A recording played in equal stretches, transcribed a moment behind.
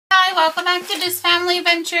Hi, welcome back to DisFamily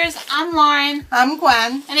Adventures. I'm Lauren. I'm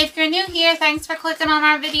Gwen. And if you're new here, thanks for clicking on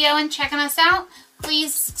our video and checking us out.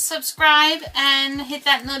 Please subscribe and hit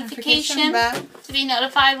that notification to be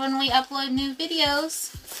notified when we upload new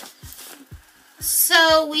videos.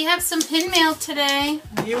 So, we have some pin mail today.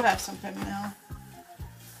 You have some pin mail.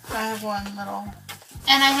 I have one little.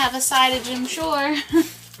 And I have a side of Jim Shore.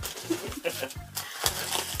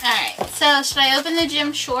 Alright, so should I open the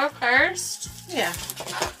Jim Shore first? Yeah.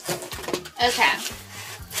 Okay.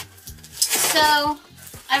 So,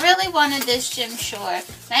 I really wanted this Jim Shore.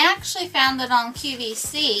 I actually found it on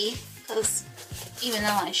QVC, because even though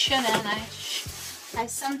I shouldn't, I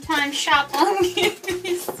sometimes shop on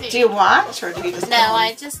QVC. Do you watch, or do you just No,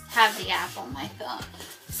 I just have the app on my phone.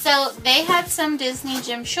 So, they had some Disney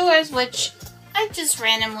Jim Shores, which I just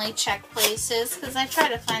randomly check places, because I try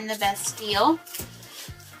to find the best deal.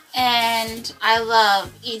 And I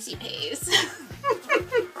love Easy Pays.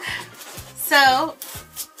 So,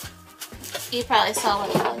 you probably saw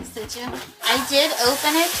what it was, did you? I did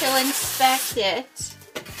open it to inspect it,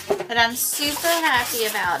 but I'm super happy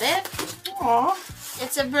about it. Aww.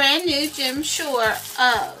 It's a brand new Jim Shore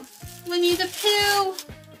of Winnie the Pooh,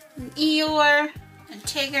 and Eeyore, and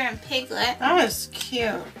Tigger and Piglet. That is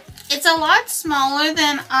cute. It's a lot smaller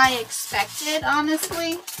than I expected,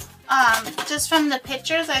 honestly. Just from the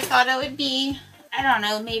pictures, I thought it would be, I don't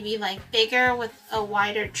know, maybe like bigger with a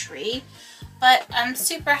wider tree. But I'm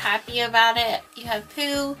super happy about it. You have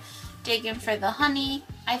Pooh digging for the honey.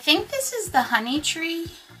 I think this is the honey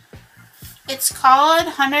tree. It's called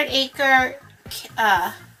 100 Acre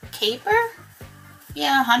Caper.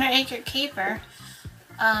 Yeah, 100 Acre Caper.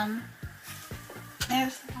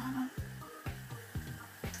 There's the bottom.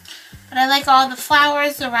 But I like all the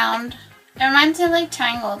flowers around. It reminds me of like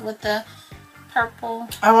Tangled with the purple.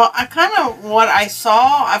 Oh, well, I kind of, what I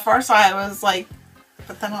saw, at first I was like,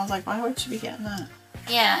 but then I was like, why would she be getting that?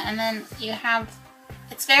 Yeah, and then you have,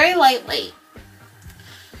 it's very lightweight.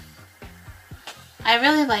 I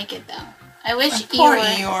really like it though. I wish Eeyore,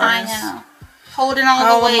 I know, holding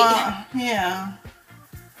all the weight. Yeah.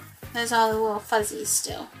 There's all the little fuzzies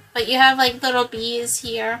still. But you have like little bees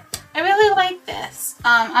here. I really like this.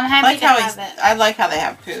 I'm happy to have it. I like how they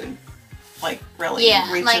have food. Like, really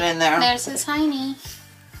reaching in there. There's his hiney.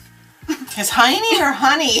 His hiney or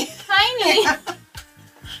honey? Hiney.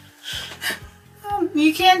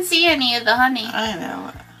 You can't see any of the honey. I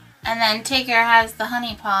know. And then Tigger has the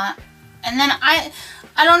honey pot. And then I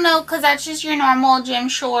don't know, because that's just your normal Jim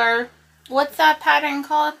Shore. What's that pattern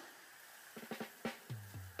called?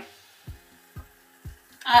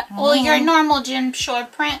 Well, your normal Jim Shore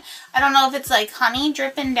print. I don't know if it's like honey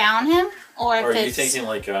dripping down him, or if it's... Are you it's... thinking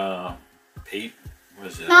like what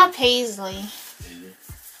is it? Not Paisley.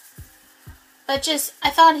 But just, I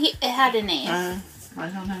thought it had a name. I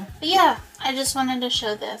don't know. But yeah, I just wanted to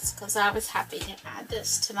show this because I was happy to add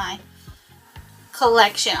this to my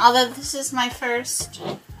collection. Although this is my first.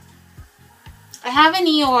 I have an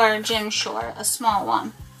Eeyore Jim Shore, a small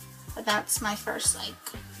one. But that's my first, like,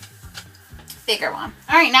 bigger one.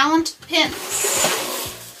 Alright, now on to the pins.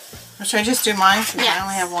 Should I just do mine since I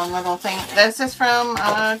only have one little thing? This is from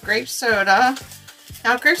Grape Soda.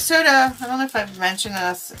 Now, Grape Soda, I don't know if I've mentioned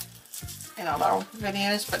this in a lot of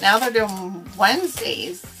videos, but now they're doing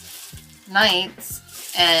Wednesdays nights,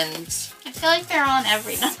 and I feel like they're on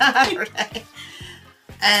every night. Saturday.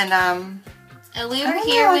 And we were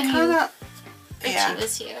here when Richie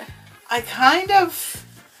was here. I kind of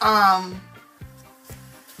I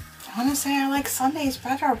want to say I like Sundays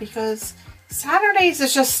better because Saturdays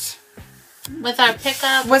is just with our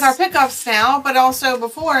pickups. With our pickups now, but also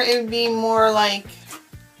before it would be more like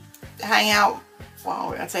hang out.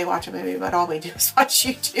 Well, I'd say watch a movie, but all we do is watch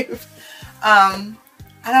YouTube. I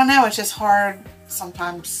don't know. It's just hard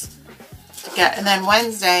sometimes to get. And then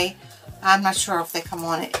Wednesday, I'm not sure if they come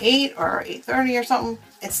on at 8 or 8:30 or something.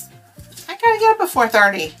 I gotta get up at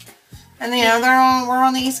 4:30. And you know we're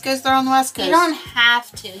on the East Coast, they're on the West Coast. You don't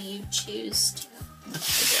have to. You choose to. I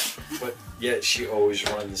do. But yet she always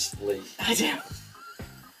runs late. I do.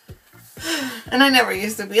 And I never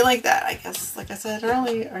used to be like that. I guess, like I said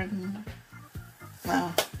earlier.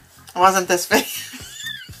 No, it wasn't this big.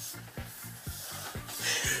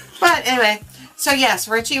 But anyway, so yes,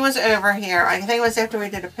 Richie was over here. I think it was after we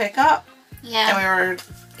did a pickup. Yeah. And we were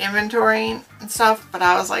inventorying and stuff. But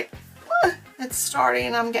I was like, it's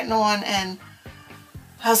starting. I'm getting on, and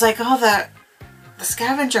I was like, oh, the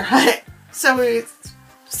scavenger hunt. So we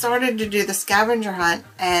started to do the scavenger hunt,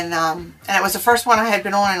 and it was the first one I had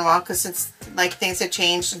been on in a while because since like things had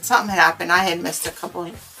changed and something had happened, I had missed a couple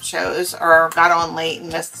of shows or got on late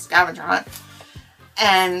and missed the scavenger hunt.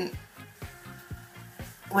 And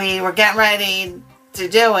we were getting ready to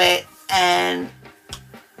do it, and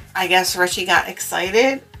I guess Richie got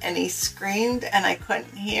excited and he screamed, and I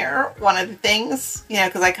couldn't hear one of the things, you know,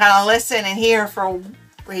 because I kind of listen and hear for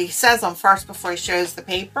what he says them first before he shows the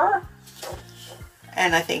paper.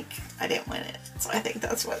 And I think I didn't win it. So I think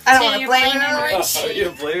that's what, I don't want to blame it on Richie.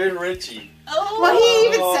 You're blaming Richie. Oh. Well,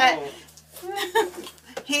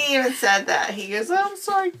 he even said that. He goes, oh, I'm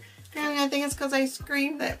sorry, Granny, I think it's because I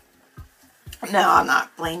screamed it. No, I'm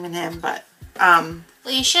not blaming him, but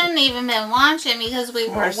well, you shouldn't even been watching because we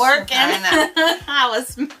were working. I know. I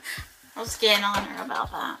was getting on her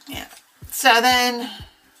about that. Yeah. So then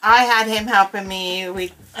I had him helping me.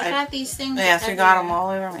 I got these things. Yes, we got them all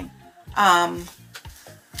over me.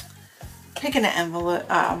 Picking an envelope,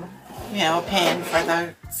 you know, a pin for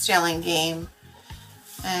the shilling game.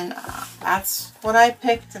 And that's what I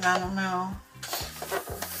picked, and I don't know.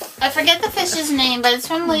 I forget the fish's name, but it's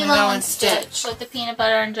from Lilo and Stitch with the peanut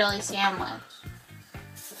butter and jelly sandwich.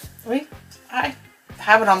 I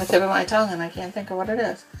have it on the tip of my tongue, and I can't think of what it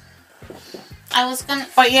is.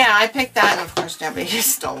 But yeah, I picked that, and of course nobody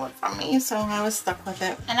stole it from me, so I was stuck with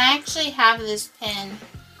it. And I actually have this pin,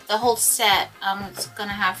 the whole set. It's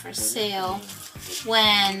gonna have for sale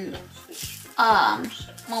when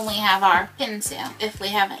we have our pin sale, if we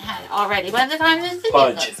haven't had it already. By the time this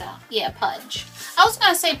video goes out, yeah, Pudge. I was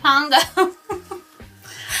gonna say Pongo.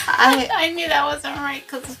 I knew that wasn't right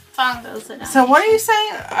because Pongo's in it. So what are you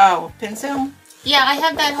saying? Oh, pin sale? Yeah, I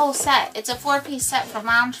have that whole set. It's a 4-piece set from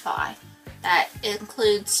Loungefly that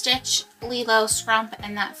includes Stitch, Lilo, Scrump,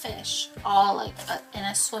 and that fish, all like in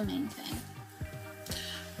a swimming thing.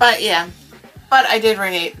 But yeah, but I did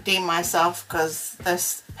redeem myself because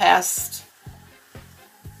this past,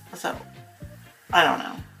 so I don't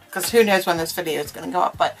know, because who knows when this video is going to go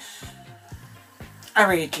up, but I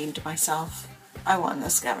redeemed myself. I won the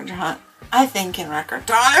scavenger hunt, I think, in record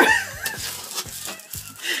time.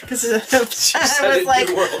 Because it was like,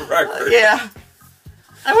 world record. Yeah.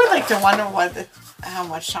 I would like to wonder how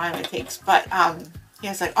much time it takes, but he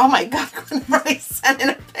was like, oh my god, I couldn't really send in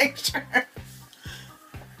a picture.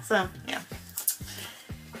 So yeah.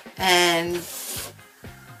 And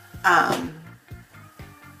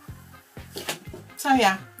so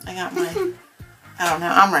yeah, I got my, I don't know,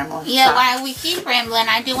 I'm rambling. Yeah, so. While we keep rambling,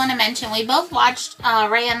 I do want to mention we both watched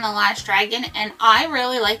Raya and the Last Dragon, and I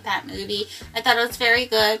really liked that movie. I thought it was very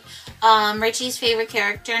good. Richie's favorite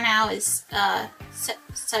character now is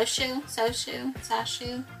Sashu.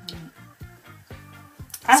 Something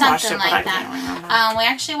like that. We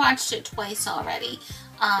actually watched it twice already.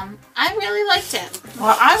 I really liked it.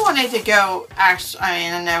 Well, I wanted to go, actually, I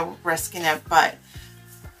mean, I know risking it, but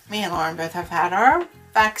me and Lauren both have had our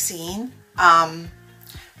vaccine. But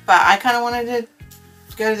I kind of wanted to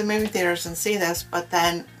go to the movie theaters and see this, but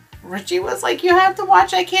then Richie was like, you have to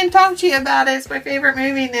watch, I can't talk to you about it, it's my favorite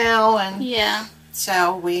movie now. And yeah.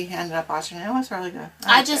 So we ended up watching it. It was really good.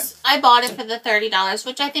 I bought it for the $30,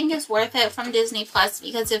 which I think is worth it from Disney Plus,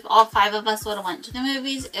 because if all 5 of us would have went to the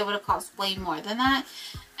movies, it would have cost way more than that.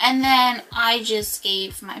 And then I just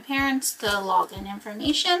gave my parents the login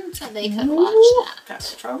information so they could watch that.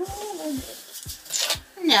 That's trouble.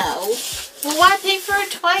 No. Well, why pay for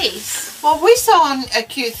it twice? Well, we saw a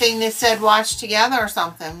cute thing that said watch together or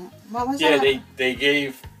something. What was that? Yeah, they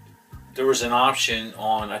gave, there was an option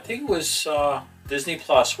on, I think it was Disney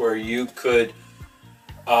Plus, where you could,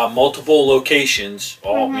 multiple locations,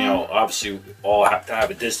 all, you know, obviously all have to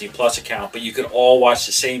have a Disney Plus account, but you could all watch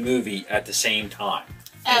the same movie at the same time.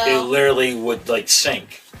 It literally would like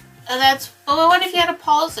sync. Oh, well, what if you had to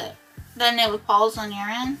pause it? Then it would pause on your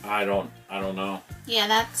end? I don't know. Yeah,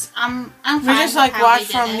 that's, I'm fine. We just like watch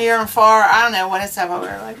from near and far. I don't know what it's about. We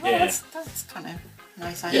were like, well, that's kind of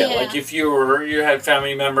nice idea. Yeah, like if you had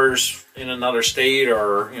family members in another state,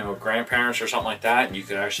 or, you know, grandparents or something like that, and you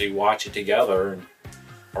could actually watch it together,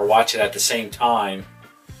 or watch it at the same time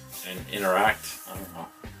and interact. I don't know.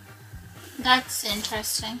 That's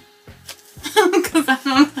interesting. Because I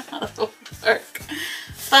don't know how it will work.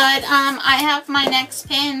 But I have my next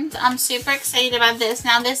pin. I'm super excited about this.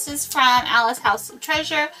 Now this is from Alice House of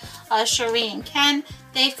Treasure, Cherie and Ken.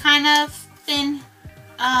 They've kind of been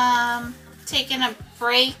taking a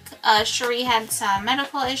break. Cherie had some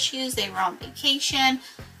medical issues. They were on vacation.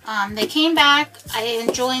 They came back. I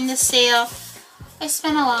enjoyed the sale. I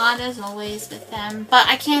spent a lot, as always, with them. But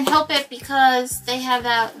I can't help it because they have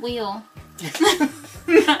that wheel.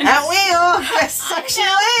 That wheel sucks you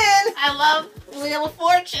in. I love Wheel of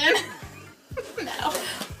Fortune. No.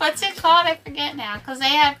 What's it called? I forget now. Because they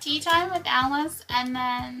have Tea Time with Alice, and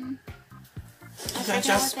then... You can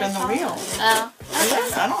just spin the wheel. Oh.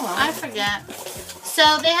 I don't know. I forget.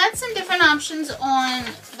 So they had some different options on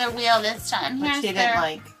the wheel this time. Which Here's you their... didn't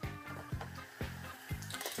like.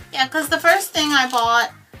 Yeah, because the first thing I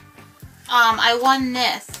bought, I won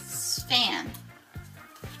this fan.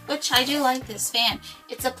 Which I do like this fan.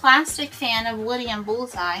 It's a plastic fan of Woody and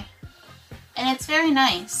Bullseye. And it's very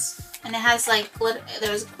nice. And it has like glitter,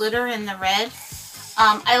 there's glitter in the red.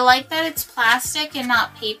 I like that it's plastic and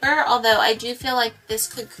not paper, although I do feel like this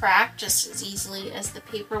could crack just as easily as the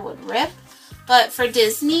paper would rip. But for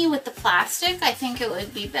Disney with the plastic, I think it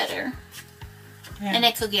would be better. Yeah. And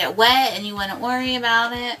it could get wet and you wouldn't worry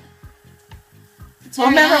about it. Well,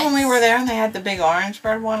 remember when we were there and they had the big orange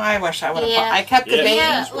bird one? I wish I would have bought. I kept the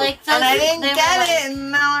beige like and I didn't get it,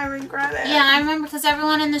 and now I regret it. Yeah, I remember because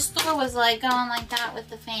everyone in the store was like going like that with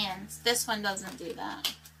the fans. This one doesn't do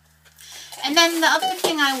that. And then the other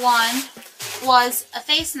thing I won was a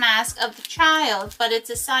face mask of the child, but it's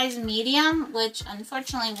a size medium, which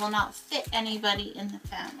unfortunately will not fit anybody in the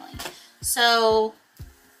family. So...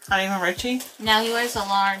 Not even Richie? No, he wears a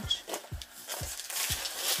large.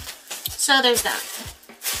 So there's that.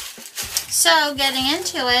 So getting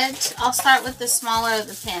into it, I'll start with the smaller of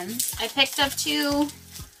the pins. I picked up two,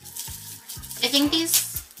 I think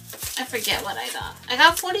these, I forget what I got. I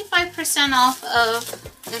got 45% off of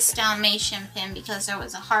this Dalmatian pin because there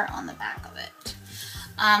was a heart on the back of it.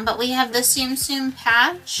 But we have the Tsum Tsum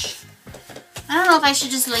patch. I don't know if I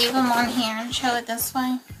should just leave them on here and show it this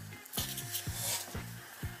way.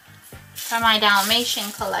 For my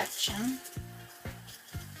Dalmatian collection.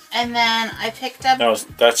 And then I picked up...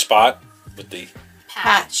 That spot with the...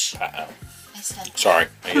 Patch. I said sorry,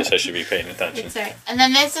 I guess I should be paying attention. It's right. And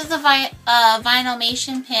then this is a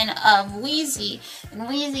Vinylmation pin of Wheezy. And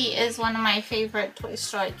Wheezy is one of my favorite Toy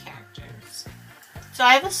Story characters. So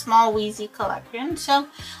I have a small Wheezy collection, so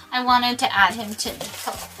I wanted to add him to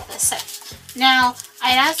the set. Now,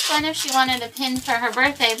 I asked Gwen if she wanted a pin for her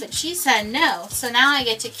birthday, but she said no. So now I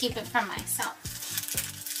get to keep it for myself.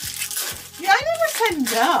 Yeah, I never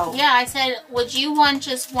said no. Yeah, I said, would you want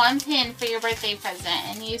just one pin for your birthday present?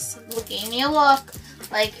 And you gave me a look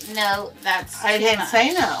like, no, that's I didn't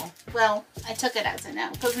say no. Well, I took it as a no,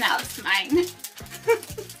 because now it's mine.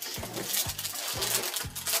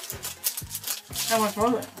 How much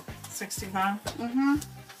was it? 65? Mm-hmm.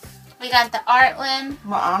 We got the Artland.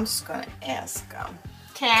 Well, I'm just going to ask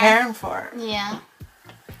Karen for it. Yeah.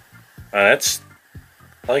 I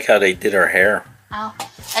like how they did her hair. Oh,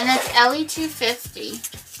 and that's Ellie 250.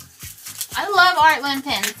 I love Artland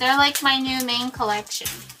pins. They're like my new main collection.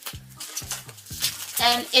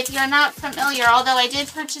 And if you're not familiar, although I did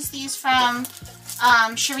purchase these from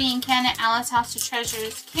Cherie and Ken at Alice House of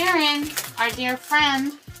Treasures, Karen, our dear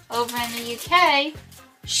friend over in the UK,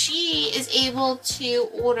 she is able to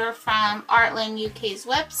order from Artland UK's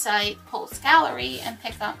website, Pulse Gallery, and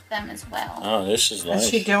pick up them as well. Oh, this is nice. Is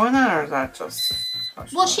she doing that, or is that just...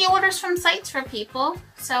 Well, she orders from sites for people,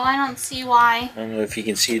 so I don't see why. I don't know if you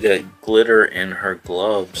can see the glitter in her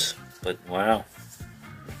gloves, but wow.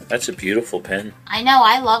 That's a beautiful pin. I know,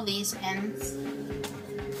 I love these pins.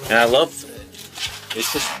 And I love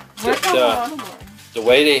it's just the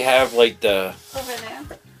way they have like the... Over there.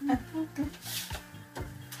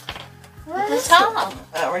 The top.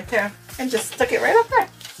 Oh, right there. And just stuck it right up there.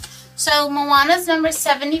 So Moana's number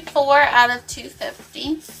 74 out of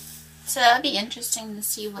 250. So that would be interesting to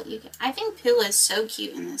see what you get. I think Pooh is so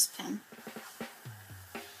cute in this pin.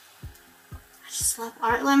 I just love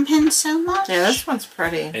Artland pins so much. Yeah, this one's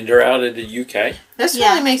pretty. And they're out of the UK? This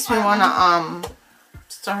really makes me want to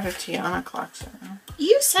start a Tiana collection.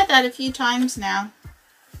 You've said that a few times now.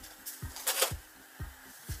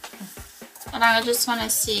 And I just want to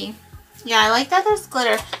see. Yeah, I like that there's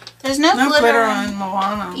glitter. There's no glitter on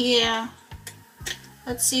Moana. Yeah.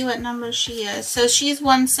 Let's see what number she is. So she's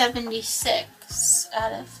 176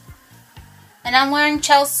 out of... And I'm wearing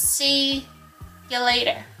Chelsea You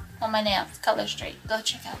Later on my nails, Color Straight. Go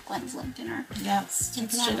check out Gwen's link in her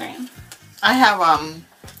Instagram. I have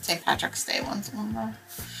St. Patrick's Day ones on there.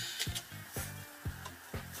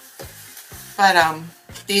 But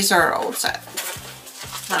these are old set.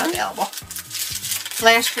 Not available.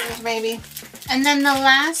 Last year's maybe. And then the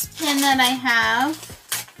last pin that I have,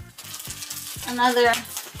 another,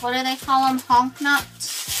 what do they call them? Honk nuts?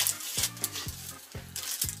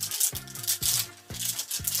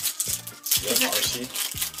 Yeah, Marcy.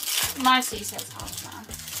 Marcy says honk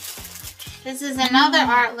nuts. This is another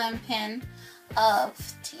Artland pin of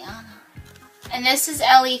Tiana. And this is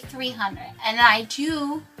Ellie 300. And I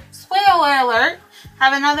do, spoiler alert,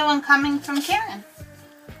 have another one coming from Karen.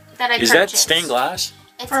 That I purchased. Is that stained glass?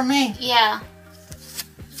 It's, for me. Yeah.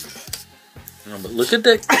 No, but look at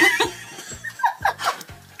that.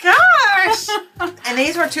 Gosh! And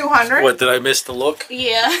these were 200? What, did I miss the look?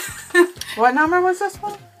 Yeah. What number was this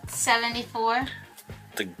one? 74.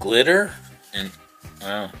 The glitter? And,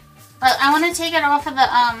 wow. But I want to take it off of the,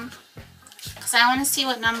 because I want to see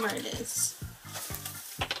what number it is.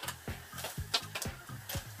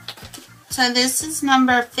 So this is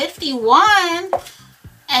number 51.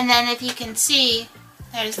 And then if you can see,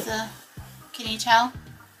 there's the, can you tell?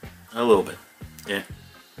 A little bit, yeah.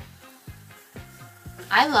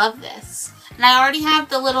 I love this. And I already have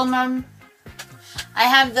the Little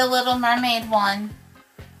Mermaid one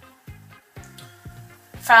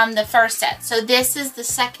from the first set. So this is the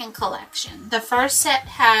second collection. The first set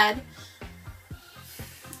had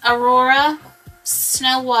Aurora,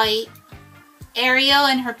 Snow White, Ariel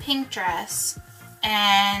in her pink dress,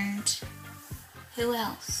 and who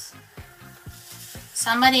else?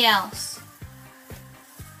 Somebody else.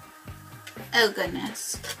 Oh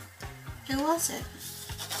goodness. Who was it?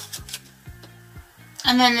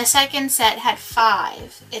 And then the second set had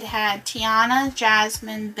 5. It had Tiana,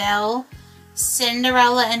 Jasmine, Belle,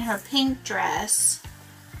 Cinderella in her pink dress.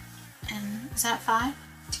 And is that 5?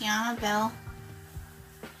 Tiana, Belle,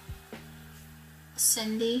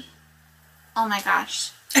 Cindy. Oh my gosh.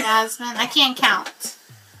 Jasmine. I can't count.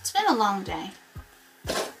 It's been a long day.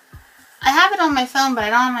 I have it on my phone, but I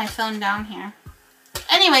don't have my phone down here.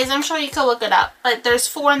 Anyways, I'm sure you could look it up. But there's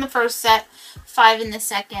 4 in the first set, 5 in the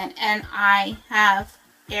second, and I have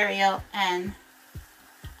Ariel and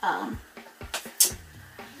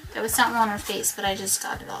there was something on her face, but I just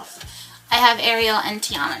got it off. I have Ariel and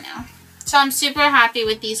Tiana now. So I'm super happy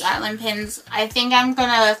with these Artland pins. I think I'm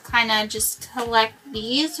gonna kind of just collect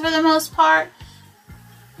these for the most part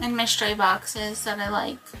in mystery boxes that I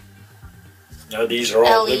like. No, these are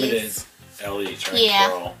all LEs. limited LEs, right?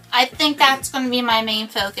 Yeah, I think that's going to be my main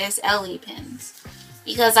focus, LE pins.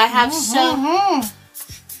 Because I have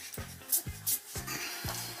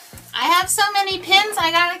I have so many pins,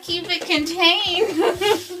 I gotta keep it contained.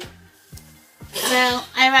 So,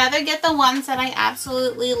 I'd rather get the ones that I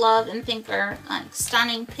absolutely love and think are like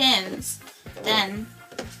stunning pins than...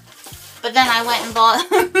 But then I went and bought...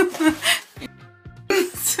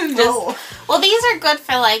 Well, these are good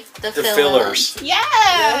for like the fillers.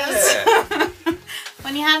 Yes! Yeah.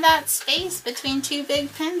 When you have that space between 2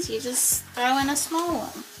 big pins, you just throw in a small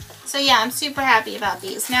one. So yeah, I'm super happy about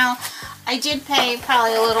these. Now, I did pay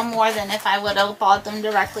probably a little more than if I would have bought them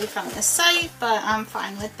directly from the site, but I'm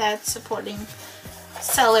fine with that, supporting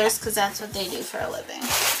sellers because that's what they do for a living.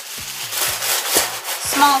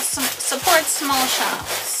 Support small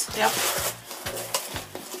shops. Yep.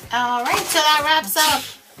 Alright, so that wraps up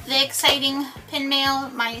the exciting pin mail,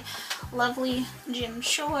 my lovely Jim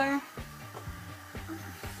Shore.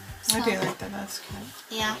 I do like that, that's good.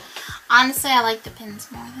 Yeah. Honestly, I like the pins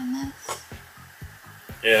more than this.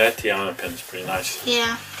 Yeah, that Tiana pin's pretty nice.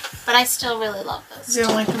 Yeah, but I still really love those. You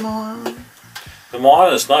don't like them all? The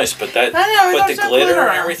Moana is nice, but that, but the glitter glitter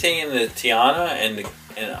and everything in the Tiana and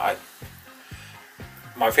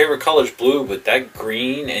my favorite color is blue, but that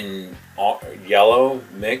green and yellow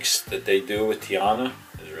mix that they do with Tiana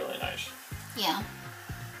is really nice. Yeah.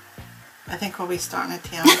 I think we'll be starting a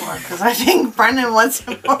Tiana board because I think Brendan wants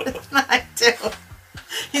it more than I do.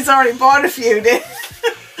 He's already bought a few, didn't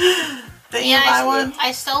you buy one?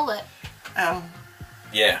 I stole it. Oh.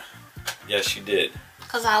 Yeah. Yes, you did.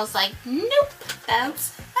 Because I was like, nope,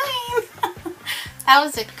 that's fine. That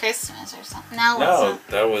was at Christmas or something. No,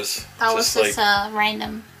 that was just a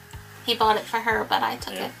random. He bought it for her, but I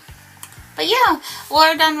took it. But yeah,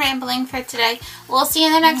 we're done rambling for today. We'll see you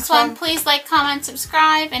in the next one. Please like, comment,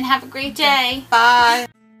 subscribe, and have a great day. Bye.